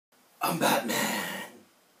I'm Batman.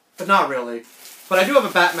 But not really. But I do have a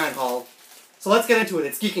Batman haul. So let's get into it.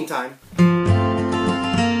 It's geeking time.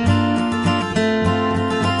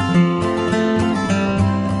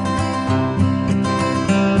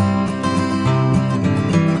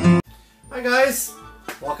 Hi guys.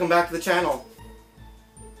 Welcome back to the channel.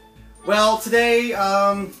 Well, today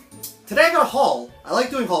I got a haul. I like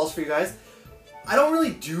doing hauls for you guys. I don't really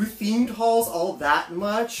do themed hauls all that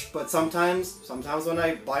much, but sometimes when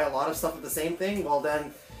I buy a lot of stuff of the same thing, well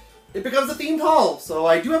then, it becomes a themed haul. So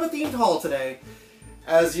I do have a themed haul today.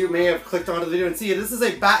 As you may have clicked onto the video and see, this is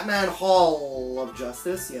a Batman Hall of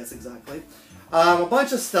Justice. Yes, exactly. A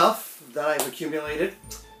bunch of stuff that I've accumulated.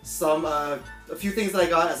 A few things that I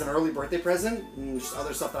got as an early birthday present, and just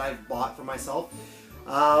other stuff that I've bought for myself.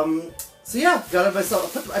 So yeah, got it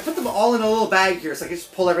myself. I put them all in a little bag here, so I can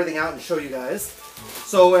just pull everything out and show you guys.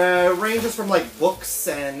 So it ranges from like books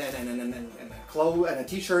and clothes and a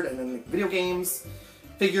T-shirt and then video games,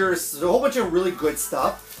 figures, a whole bunch of really good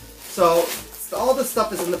stuff. So all this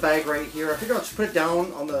stuff is in the bag right here. I figured I'll just put it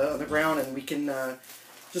down on the ground and we can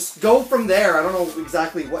just go from there. I don't know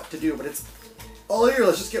exactly what to do, but it's all here.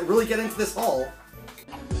 Let's just really get into this haul.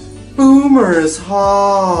 Boomer's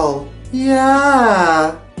haul.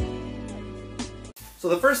 Yeah. So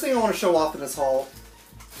the first thing I want to show off in this haul,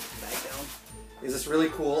 bag down, is this really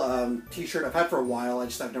cool T-shirt I've had for a while.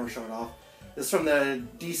 I've never shown it off. This is from the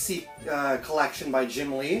DC collection by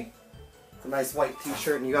Jim Lee. It's a nice white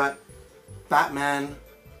T-shirt, and you got Batman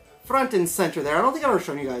front and center there. I don't think I've ever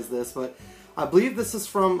shown you guys this, but I believe this is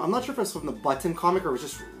from, I'm not sure if it's from the Button comic or it was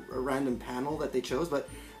just a random panel that they chose, but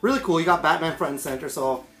really cool. You got Batman front and center,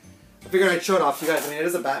 so I figured I'd show it off to you guys. I mean, it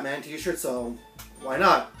is a Batman T-shirt, so why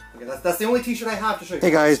not? Okay, that's the only T-shirt I have to show you.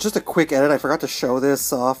 Hey guys, just a quick edit. I forgot to show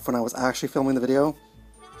this off when I was actually filming the video.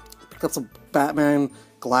 I picked up some Batman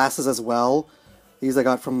glasses as well. These I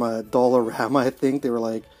got from Dollarama, I think. They were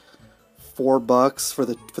like $4 for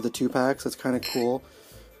the 2-pack, so it's kind of cool.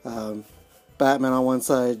 Batman on one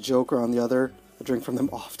side, Joker on the other. I drink from them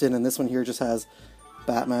often, and this one here just has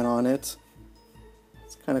Batman on it.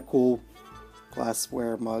 It's kind of cool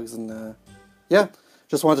glassware mugs, and yeah,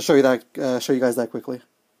 just wanted to show you that, show you guys that quickly.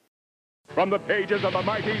 From the pages of the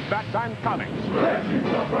mighty Batman comics. Legends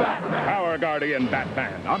of Batman. Power Guardian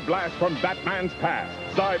Batman. A blast from Batman's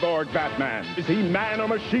past. Cyborg Batman. Is he man or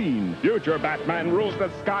machine? Future Batman rules the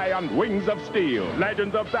sky on wings of steel.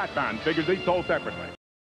 Legends of Batman figures each sold separately.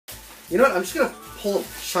 You know what? I'm just going to pull a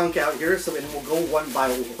chunk out here so and we'll go one by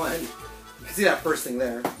one. You can see that first thing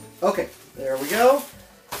there. Okay, there we go.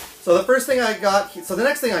 So the first thing I got, so the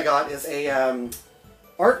next thing I got is a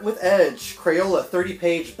Art with Edge Crayola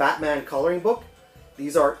 30-page Batman coloring book.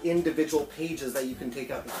 These are individual pages that you can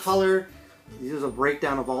take out and color. Here's a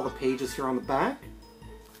breakdown of all the pages here on the back.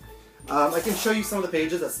 I can show you some of the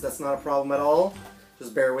pages. That's not a problem at all.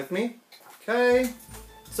 Just bear with me. Okay.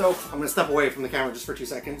 So I'm going to step away from the camera just for 2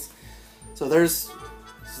 seconds. So these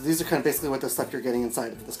are kind of basically what the stuff you're getting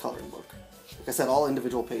inside of this coloring book. Like I said, all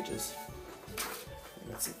individual pages.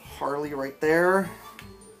 Got some Harley right there.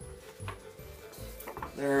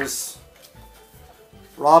 There's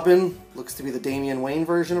Robin. Looks to be the Damian Wayne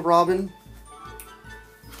version of Robin.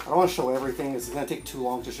 I don't want to show everything. It's going to take too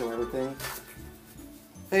long to show everything.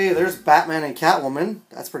 Hey, there's Batman and Catwoman.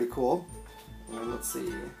 That's pretty cool. And let's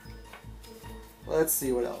see. Let's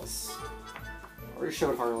see what else. I already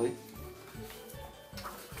showed Harley.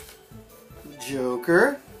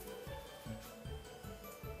 Joker.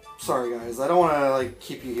 Sorry guys, I don't want to like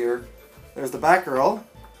keep you here. There's the Batgirl.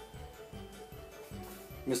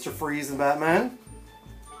 Mr. Freeze and Batman.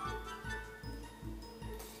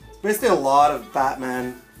 It's basically a lot of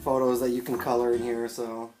Batman photos that you can color in here,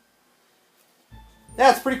 so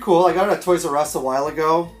yeah, it's pretty cool. I got it at Toys R Us a while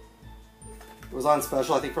ago. It was on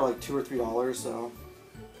special, I think for like $2 or $3, so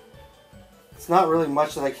it's not really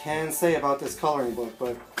much that I can say about this coloring book,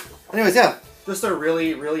 but anyways, yeah, just a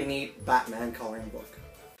really, really neat Batman coloring book.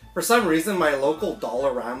 For some reason, my local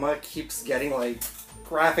Dollarama keeps getting like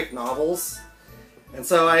graphic novels, and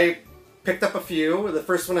so I picked up a few. The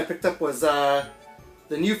first one I picked up was the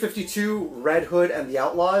New 52, Red Hood and the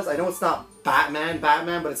Outlaws. I know it's not Batman,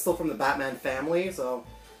 but it's still from the Batman family, so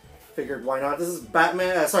figured why not. This is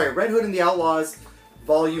Batman, Red Hood and the Outlaws,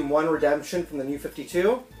 Volume 1 Redemption from the New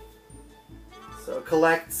 52. So it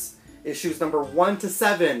collects issues number 1 to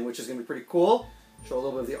 7, which is going to be pretty cool. Show a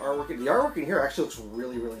little bit of the artwork. The artwork in here actually looks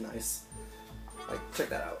really, really nice. Like, check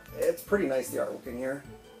that out. It's pretty nice, the artwork in here.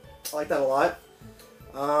 I like that a lot.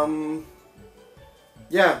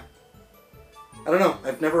 Yeah. I don't know.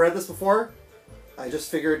 I've never read this before. I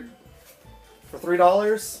just figured for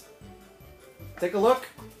 $3, take a look.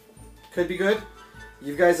 Could be good.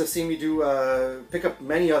 You guys have seen me do pick up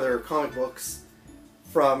many other comic books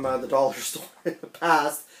from the dollar store in the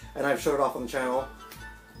past, and I've showed it off on the channel.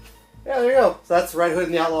 Yeah, there you go. So that's Red Hood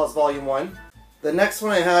and the Outlaws Volume 1. The next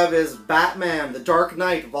one I have is Batman, The Dark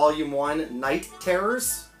Knight, Volume 1, Night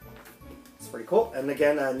Terrors. It's pretty cool. And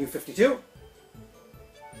again, New 52.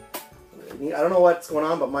 I don't know what's going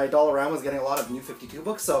on, but my Dollarama is getting a lot of New 52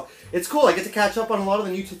 books, so it's cool. I get to catch up on a lot of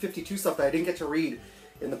the New 52 stuff that I didn't get to read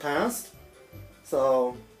in the past.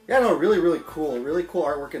 So, yeah, no, really, really cool. Really cool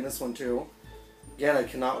artwork in this one, too. Again, I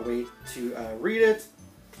cannot wait to read it.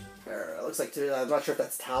 It looks like, I'm not sure if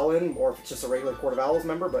that's Talon or if it's just a regular Court of Owls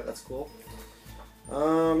member, but that's cool.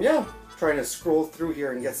 Yeah, trying to scroll through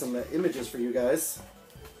here and get some images for you guys.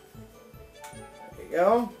 There you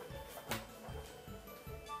go.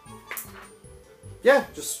 Yeah,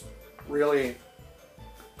 just really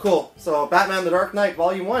cool. So, Batman The Dark Knight,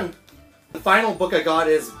 Volume 1. The final book I got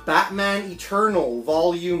is Batman Eternal,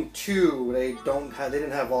 Volume 2. They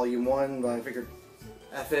didn't have Volume 1, but I figured,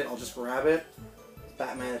 F it, I'll just grab it.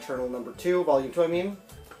 Batman Eternal number 2, Volume 2, I mean.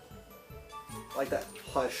 I like that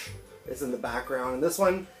hush is in the background. And this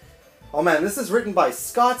one, oh man, this is written by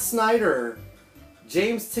Scott Snyder,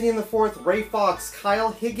 James Tynion IV, Ray Fox,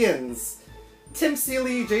 Kyle Higgins, Tim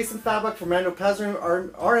Seeley, Jason Fabok, Fernando Pazrin,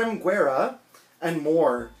 R.M. Guerra, and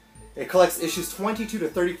more. It collects issues 22 to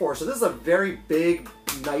 34, so this is a very big,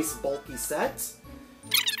 nice, bulky set.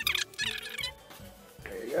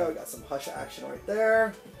 There you go, we got some hush action right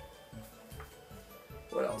there.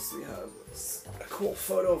 What else do we have? A cool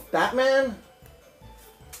photo of Batman.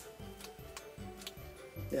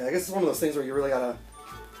 Yeah, I guess it's one of those things where you really gotta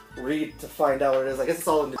read to find out what it is. I guess it's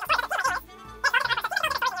all in.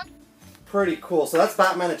 Pretty cool. So that's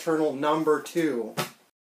Batman Eternal number 2.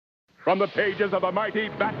 From the pages of the mighty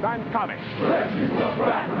Batman comics,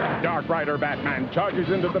 Dark Rider Batman charges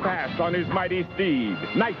into the past on his mighty steed.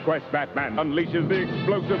 Night Quest Batman unleashes the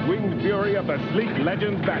explosive winged fury of the sleek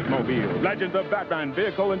Legends Batmobile. Legends of Batman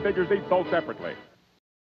vehicle and figure seats sold separately.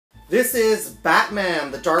 This is Batman,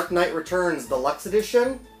 The Dark Knight Returns Deluxe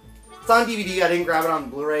Edition. It's on DVD. I didn't grab it on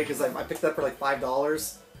Blu-ray because I picked it up for like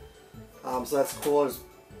 $5. So that's cool. It's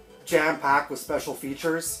jam-packed with special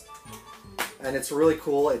features. And it's really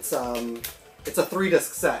cool. It's a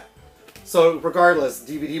 3-disc set. So regardless,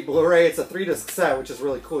 DVD, Blu-ray, it's a 3-disc set, which is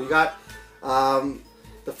really cool. You got,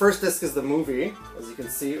 the first disc is the movie, as you can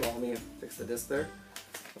see. Well, let me fix the disc there.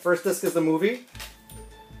 The first disc is the movie.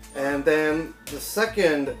 And then the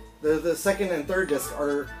second and third disc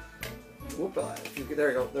are,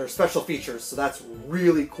 there you go, they're special features. So that's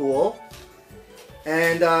really cool.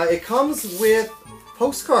 And it comes with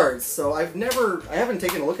postcards. So I haven't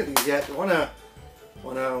taken a look at these yet. Wanna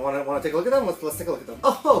take a look at them? Let's take a look at them.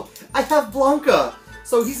 Oh, I have Blanca.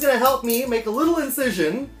 So he's gonna help me make a little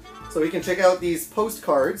incision so we can check out these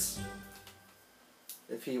postcards.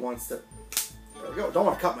 If he wants to. There we go. Don't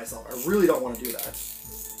want to cut myself. I really don't want to do that.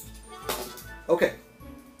 Okay.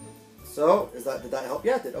 So did that help?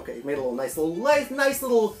 Yeah, it did. Okay, made a nice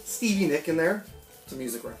little Stevie Nick in there. It's a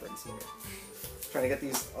music reference. Okay. Trying to get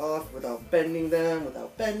these off without bending them,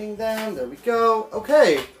 There we go.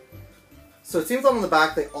 Okay. So it seems on the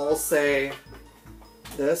back they all say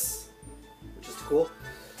this, which is cool.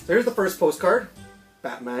 So here's the first postcard.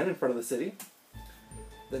 Batman in front of the city.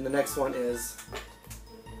 Then the next one is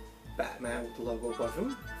Batman with the logo above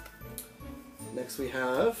him. Next we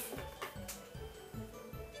have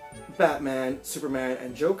Batman, Superman,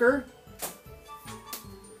 and Joker.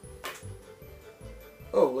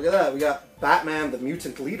 Oh, look at that. We got Batman, the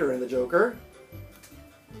mutant leader, and the Joker.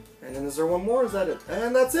 And then is there one more? Is that it?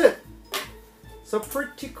 And that's it. So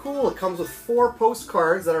pretty cool. It comes with 4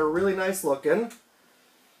 postcards that are really nice looking.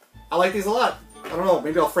 I like these a lot. I don't know.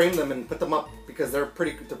 Maybe I'll frame them and put them up because they're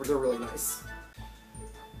really nice.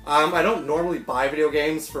 I don't normally buy video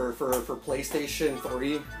games for PlayStation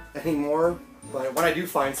 3 anymore. But when I do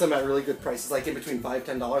find some at really good prices, like in between $5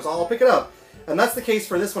 and $10, I'll pick it up. And that's the case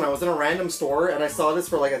for this one. I was in a random store and I saw this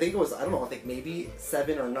for like, I think it was, I don't know, I think maybe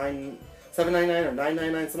 $7.99 or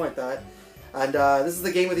 $9.99, something like that. And this is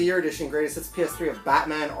the Game of the Year edition, greatest hits PS3 of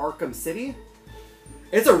Batman Arkham City.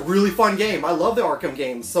 It's a really fun game. I love the Arkham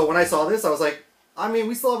games. So when I saw this, I was like, I mean,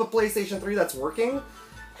 we still have a PlayStation 3 that's working.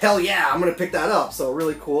 Hell yeah, I'm going to pick that up. So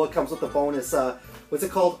really cool. It comes with the bonus, what's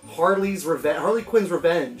it called? Harley Quinn's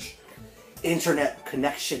Revenge. Internet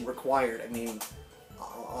connection required. I mean,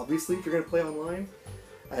 obviously, if you're going to play online.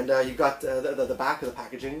 And you've got the back of the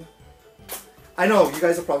packaging. I know, you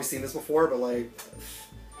guys have probably seen this before, but like,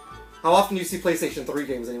 how often do you see PlayStation 3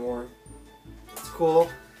 games anymore? It's cool.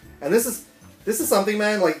 And this is something,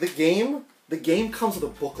 man, like the game comes with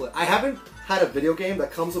a booklet. I haven't had a video game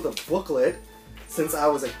that comes with a booklet since I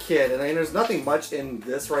was a kid. And I mean, there's nothing much in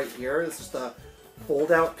this right here. It's just a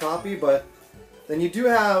fold-out copy, but then you do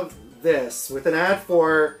have this with an ad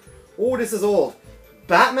for, oh, this is old,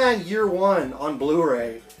 Batman Year One on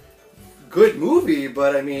Blu-ray. Good movie,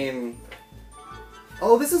 but I mean,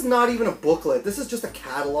 oh, this is not even a booklet. This is just a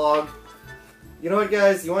catalog. You know what,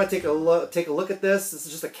 guys? You want to take a look at this? This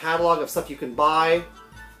is just a catalog of stuff you can buy.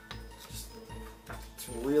 It's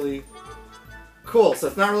really cool. So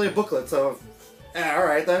it's not really a booklet. So, all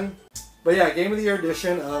right then. But yeah, Game of the Year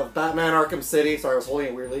edition of Batman Arkham City. Sorry, I was holding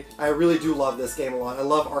it weirdly. I really do love this game a lot. I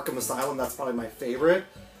love Arkham Asylum. That's probably my favorite.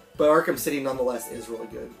 But Arkham City, nonetheless, is really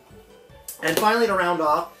good. And finally, to round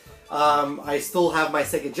off, I still have my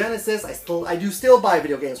Sega Genesis. I do still buy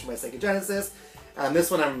video games for my Sega Genesis. And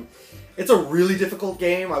this one, it's a really difficult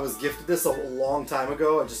game. I was gifted this a long time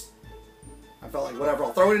ago. I felt like, whatever,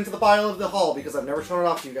 I'll throw it into the pile of the hall because I've never shown it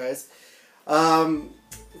off to you guys.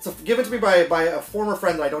 It's given to me by a former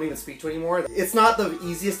friend that I don't even speak to anymore. It's not the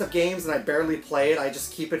easiest of games, and I barely play it. I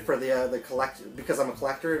just keep it for the collect, because I'm a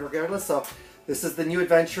collector regardless. So this is the New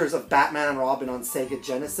Adventures of Batman and Robin on Sega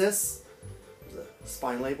Genesis. There's a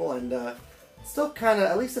spine label, and still kind of,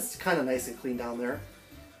 at least it's kind of nice and clean down there.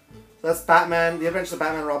 So that's Batman, The Adventures of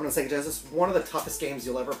Batman and Robin on Sega Genesis. One of the toughest games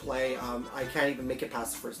you'll ever play. I can't even make it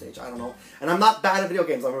past the first stage. I don't know. And I'm not bad at video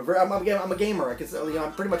games. I'm a gamer.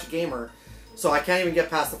 I'm pretty much a gamer. So I can't even get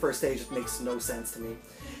past the first stage. It makes no sense to me.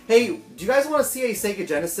 Hey, do you guys want to see a Sega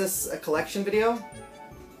Genesis collection video?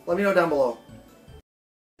 Let me know down below.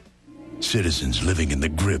 Citizens living in the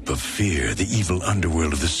grip of fear, the evil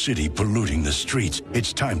underworld of the city polluting the streets.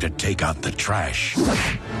 It's time to take out the trash.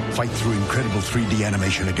 Fight through incredible 3D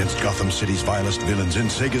animation against Gotham City's vilest villains in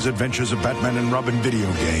Sega's Adventures of Batman and Robin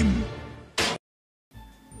video game.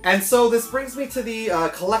 And so this brings me to the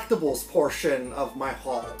collectibles portion of my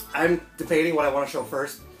haul. I'm debating what I want to show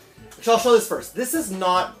first. Actually, I'll show this first. This is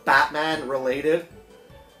not Batman related,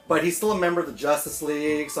 but he's still a member of the Justice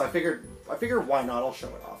League, so I figured why not? I'll show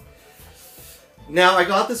it off. Now, I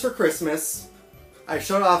got this for Christmas. I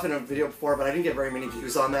showed it off in a video before, but I didn't get very many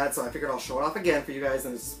views on that, so I figured I'll show it off again for you guys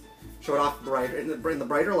and just show it off bright in the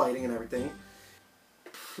brighter lighting and everything.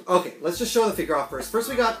 Okay, let's just show the figure off first. First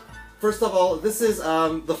of all, this is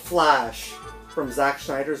the Flash from Zack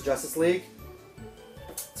Snyder's Justice League.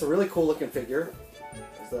 It's a really cool looking figure.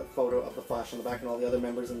 There's that photo of the Flash on the back and all the other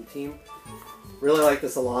members in the team. Really like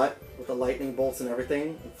this a lot, with the lightning bolts and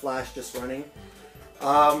everything, and Flash just running.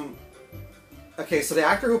 Okay, so the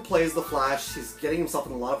actor who plays the Flash, he's getting himself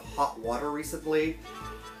in a lot of hot water recently.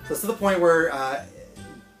 So it's to the point where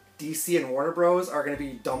DC and Warner Bros. Are going to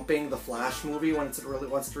be dumping the Flash movie once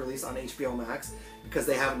it's released on HBO Max because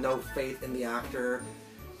they have no faith in the actor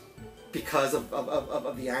because of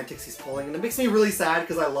the antics he's pulling. And it makes me really sad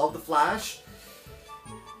because I love the Flash.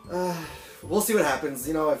 We'll see what happens.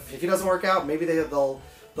 You know, if he doesn't work out, maybe they'll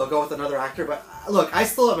go with another actor. But look, I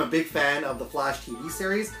still am a big fan of the Flash TV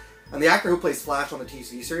series. And the actor who plays Flash on the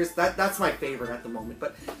TV series, that's my favorite at the moment.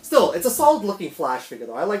 But still, it's a solid-looking Flash figure,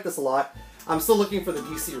 though. I like this a lot. I'm still looking for the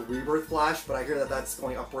DC Rebirth Flash, but I hear that that's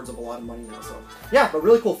going upwards of a lot of money now. So, yeah, but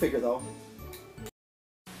really cool figure, though.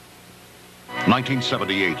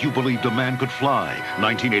 1978, you believed a man could fly.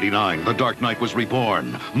 1989, The Dark Knight was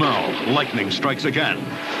reborn. Now, lightning strikes again.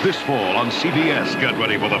 This fall on CBS, get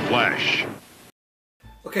ready for The Flash.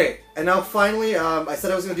 Okay, and now finally, I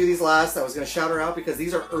said I was going to do these last. I was going to shout her out because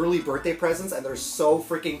these are early birthday presents, and they're so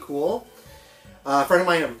freaking cool. A friend of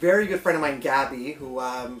mine, a very good friend of mine, Gabby, who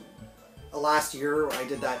last year I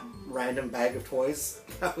did that random bag of toys.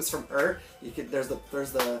 That was from her. You could there's the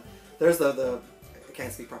I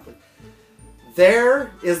can't speak properly.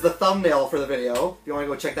 There is the thumbnail for the video. If you want to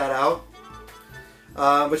go check that out.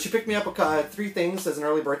 But she picked me up 3 things as an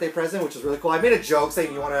early birthday present, which is really cool. I made a joke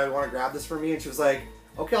saying you want to grab this for me, and she was like,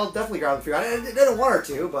 okay, I'll definitely grab it for you. I didn't want her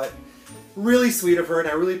to, but really sweet of her, and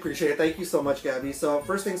I really appreciate it. Thank you so much, Gabby. So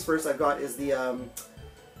first things first, I've got is the,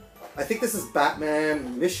 I think this is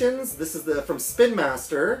Batman Missions. This is from Spin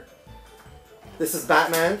Master. This is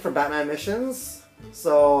Batman from Batman Missions.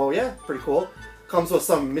 So yeah, pretty cool. Comes with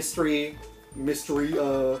some mystery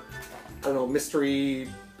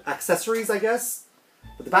accessories, I guess.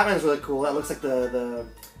 But the Batman is really cool. That looks like the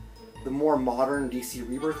more modern DC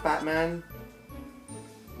Rebirth Batman,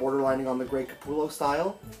 borderlining on the Grey Capullo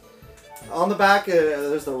style. On the back,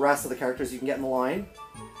 there's the rest of the characters you can get in the line.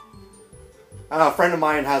 A friend of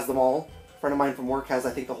mine has them all. A friend of mine from work has,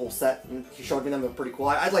 I think, the whole set, and he showed me them. They're pretty cool.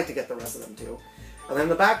 I'd like to get the rest of them too. And then in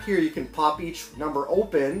the back here, you can pop each number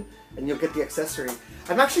open, and you'll get the accessory.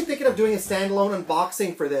 I'm actually thinking of doing a standalone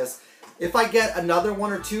unboxing for this. If I get another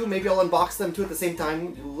 1 or 2, maybe I'll unbox them too at the same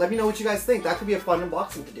time. Let me know what you guys think. That could be a fun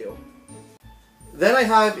unboxing to do. Then I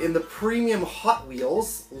have in the premium Hot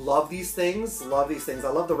Wheels. Love these things. Love these things. I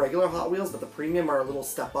love the regular Hot Wheels, but the premium are a little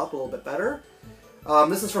step up, a little bit better.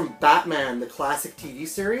 This is from Batman, the classic TV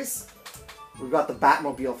series. We've got the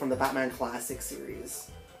Batmobile from the Batman Classic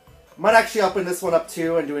series. Might actually open this one up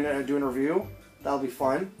too and doing a review. That'll be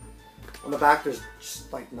fun. On the back, there's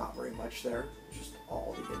just like not very much there. Just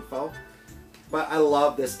all the info. But I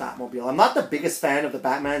love this Batmobile. I'm not the biggest fan of the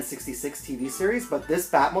Batman 66 TV series, but this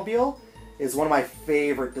Batmobile is one of my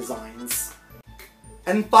favorite designs.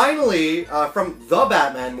 And finally, from the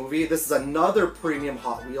Batman movie, this is another premium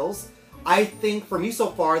Hot Wheels. I think, for me so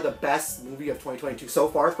far, the best movie of 2022 so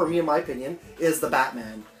far, for me in my opinion, is the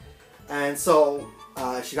Batman. And so,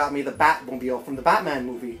 she got me the Batmobile from the Batman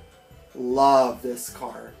movie. Love this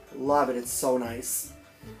car. Love it. It's so nice.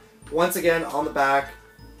 Once again, on the back,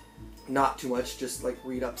 not too much, just like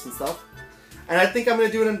read-ups and stuff. And I think I'm going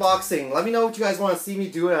to do an unboxing. Let me know what you guys want to see me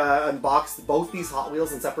do, unbox both these Hot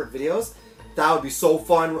Wheels in separate videos. That would be so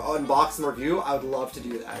fun, unbox and review. I would love to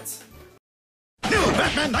do that. New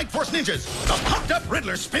Batman Night Force Ninjas! The pumped-up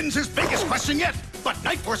Riddler spins his biggest question yet, but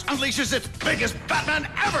Night Force unleashes its biggest Batman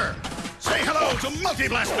ever! Say hello to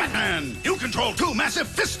Multi-Blast Batman! You control 2 massive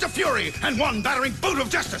fists of fury and 1 battering boot of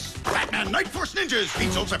justice! Batman Night Force Ninjas,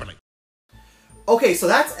 each sold separately. Okay, so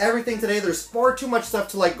that's everything today. There's far too much stuff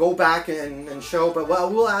to like go back and show, but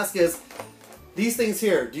what we'll ask is, these things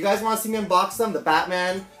here, do you guys want to see me unbox them? The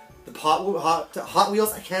Batman, the Hot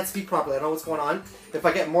Wheels, I can't speak properly, I don't know what's going on. If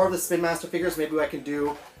I get more of the Spin Master figures, maybe I can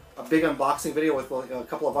do a big unboxing video with like, a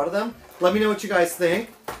couple of other them. Let me know what you guys think.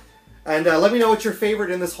 And let me know what your favorite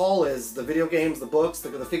in this haul is. The video games, the books,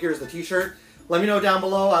 the figures, the t-shirt. Let me know down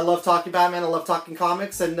below. I love talking Batman, I love talking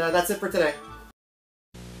comics, and that's it for today.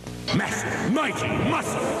 Massive, mighty,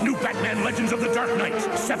 muscle. New Batman Legends of the Dark Knight.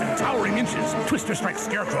 7 towering inches. Twister Strike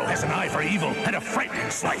Scarecrow has an eye for evil and a frightening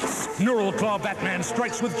slice. Neural Claw Batman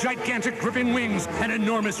strikes with gigantic gripping wings and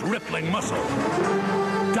enormous rippling muscle.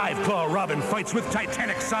 Dive Claw Robin fights with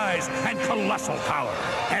titanic size and colossal power.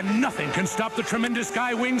 And nothing can stop the tremendous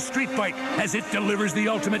Sky Wing Street Fight as it delivers the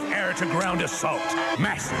ultimate air-to-ground assault.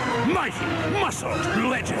 Massive, mighty, muscled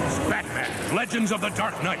Legends Batman. Legends of the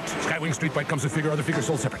Dark Knight. Skywing Street Fight comes with figure, other figures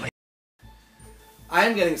sold separately. I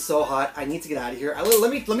am getting so hot. I need to get out of here.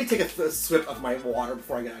 Let me take a sip of my water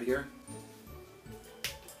before I get out of here.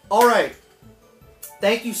 All right.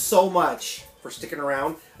 Thank you so much for sticking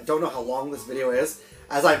around. I don't know how long this video is.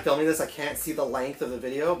 As I'm filming this, I can't see the length of the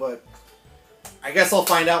video, but I guess I'll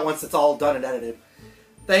find out once it's all done and edited.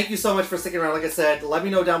 Thank you so much for sticking around. Like I said, let me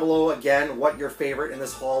know down below again what your favorite in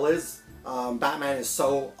this haul is. Batman is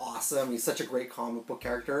so awesome. He's such a great comic book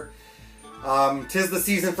character. 'Tis the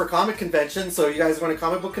season for comic conventions, so you guys want to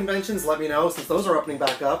comic book conventions? Let me know, since those are opening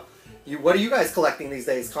back up. What are you guys collecting these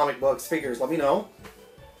days? Comic books, figures, let me know.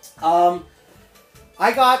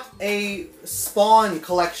 I got a Spawn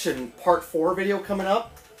collection part 4 video coming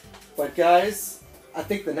up. But guys, I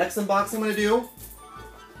think the next unboxing I'm going to do,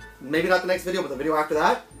 maybe not the next video, but the video after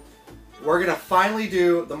that, we're going to finally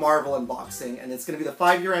do the Marvel unboxing. And it's going to be the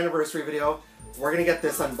 5-year anniversary video. We're going to get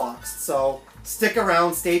this unboxed. So stick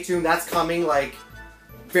around, stay tuned. That's coming like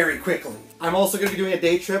very quickly. I'm also going to be doing a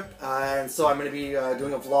day trip. And so I'm going to be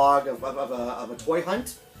doing a vlog of a toy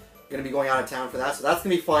hunt. Going to be going out of town for that. So that's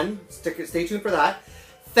going to be fun. Stay tuned for that.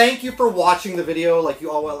 Thank you for watching the video. Like you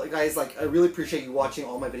all guys, like I really appreciate you watching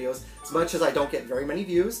all my videos. As much as I don't get very many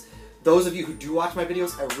views, those of you who do watch my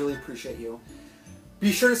videos, I really appreciate you.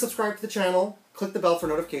 Be sure to subscribe to the channel, click the bell for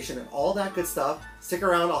notification and all that good stuff. Stick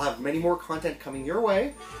around, I'll have many more content coming your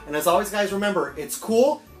way. And as always guys, remember, it's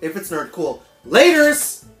cool if it's nerd cool.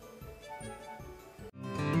 Laters!